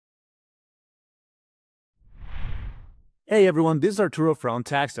Hey everyone, this is Arturo from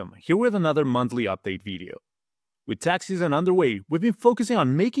TaxDome, here with another monthly update video. With tax season underway, we've been focusing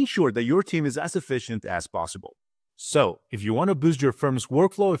on making sure that your team is as efficient as possible. So, if you want to boost your firm's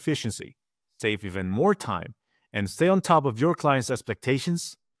workflow efficiency, save even more time, and stay on top of your clients'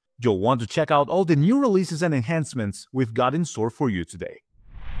 expectations, you'll want to check out all the new releases and enhancements we've got in store for you today.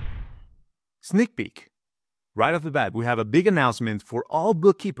 Sneak peek. Right off the bat, we have a big announcement for all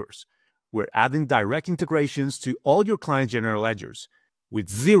bookkeepers. We're adding direct integrations to all your client general ledgers with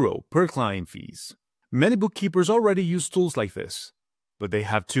zero per client fees. Many bookkeepers already use tools like this, but they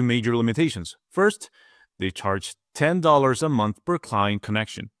have two major limitations. First, they charge $10 a month per client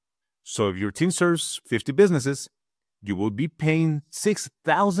connection. So if your team serves 50 businesses, you will be paying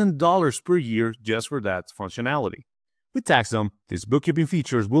 $6,000 per year just for that functionality. With TaxDome, these bookkeeping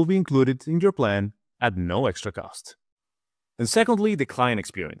features will be included in your plan at no extra cost. And secondly, the client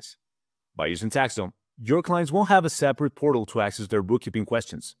experience. By using TaxDome, your clients won't have a separate portal to access their bookkeeping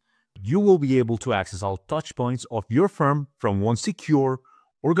questions. You will be able to access all touchpoints of your firm from one secure,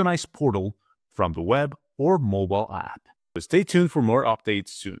 organized portal from the web or mobile app. But stay tuned for more updates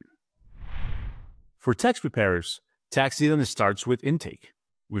soon. For tax preparers, tax season starts with intake.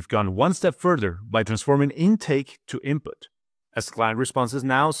 We've gone one step further by transforming intake to input, as client responses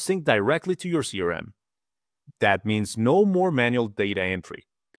now sync directly to your CRM. That means no more manual data entry.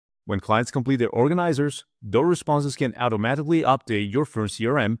 When clients complete their organizers, those responses can automatically update your firm's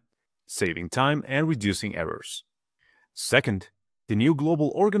CRM, saving time and reducing errors. Second, the new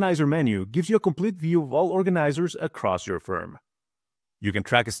Global Organizer menu gives you a complete view of all organizers across your firm. You can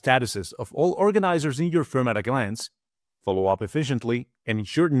track the statuses of all organizers in your firm at a glance, follow up efficiently, and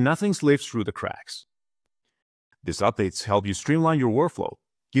ensure nothing slips through the cracks. These updates help you streamline your workflow,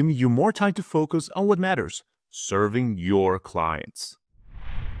 giving you more time to focus on what matters, serving your clients.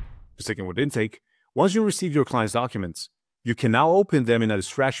 Sticking with intake, once you receive your client's documents, you can now open them in a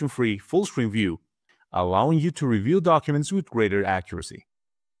distraction-free full-screen view, allowing you to review documents with greater accuracy.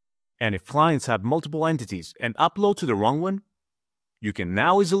 And if clients have multiple entities and upload to the wrong one, you can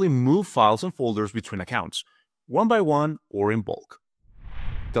now easily move files and folders between accounts, one by one or in bulk.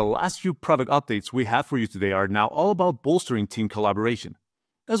 The last few product updates we have for you today are now all about bolstering team collaboration,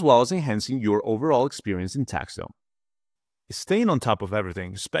 as well as enhancing your overall experience in TaxDome. Staying on top of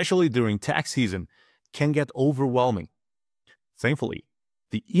everything, especially during tax season, can get overwhelming. Thankfully,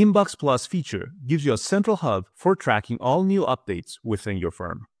 the Inbox Plus feature gives you a central hub for tracking all new updates within your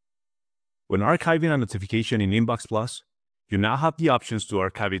firm. When archiving a notification in Inbox Plus, you now have the options to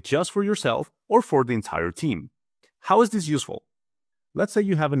archive it just for yourself or for the entire team. How is this useful? Let's say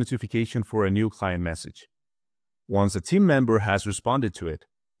you have a notification for a new client message. Once a team member has responded to it,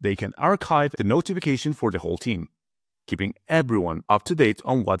 they can archive the notification for the whole team, keeping everyone up to date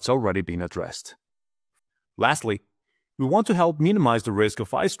on what's already been addressed. Lastly, we want to help minimize the risk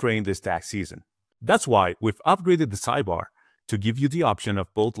of eye strain this tax season. That's why we've upgraded the sidebar to give you the option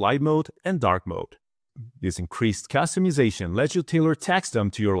of both light mode and dark mode. This increased customization lets you tailor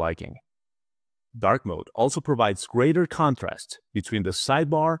TaxDome to your liking. Dark mode also provides greater contrast between the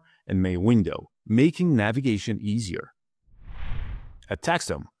sidebar and main window, making navigation easier. At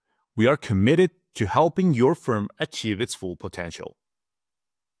TaxDome, we are committed to helping your firm achieve its full potential.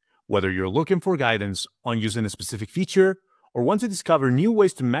 Whether you're looking for guidance on using a specific feature or want to discover new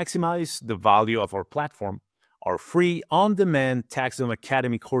ways to maximize the value of our platform, our free on-demand TaxDome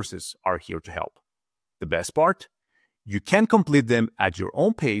Academy courses are here to help. The best part? You can complete them at your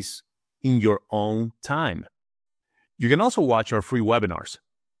own pace in your own time. You can also watch our free webinars,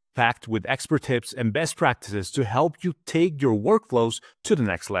 packed with expert tips and best practices to help you take your workflows to the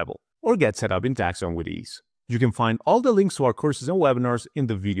next level, or get set up in TaxDome with ease. You can find all the links to our courses and webinars in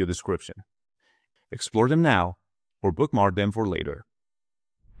the video description. Explore them now or bookmark them for later.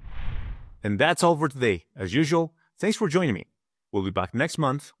 And that's all for today. As usual, thanks for joining me. We'll be back next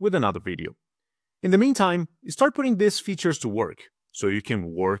month with another video. In the meantime, start putting these features to work so you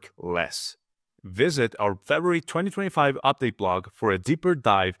can work less. Visit our February 2025 update blog for a deeper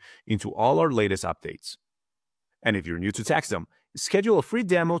dive into all our latest updates. And if you're new to TaxDome, schedule a free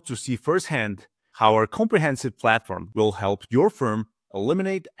demo to see firsthand how our comprehensive platform will help your firm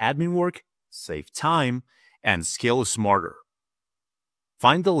eliminate admin work, save time, and scale smarter.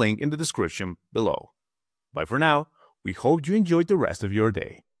 Find the link in the description below. Bye for now. We hope you enjoyed the rest of your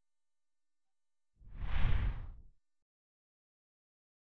day.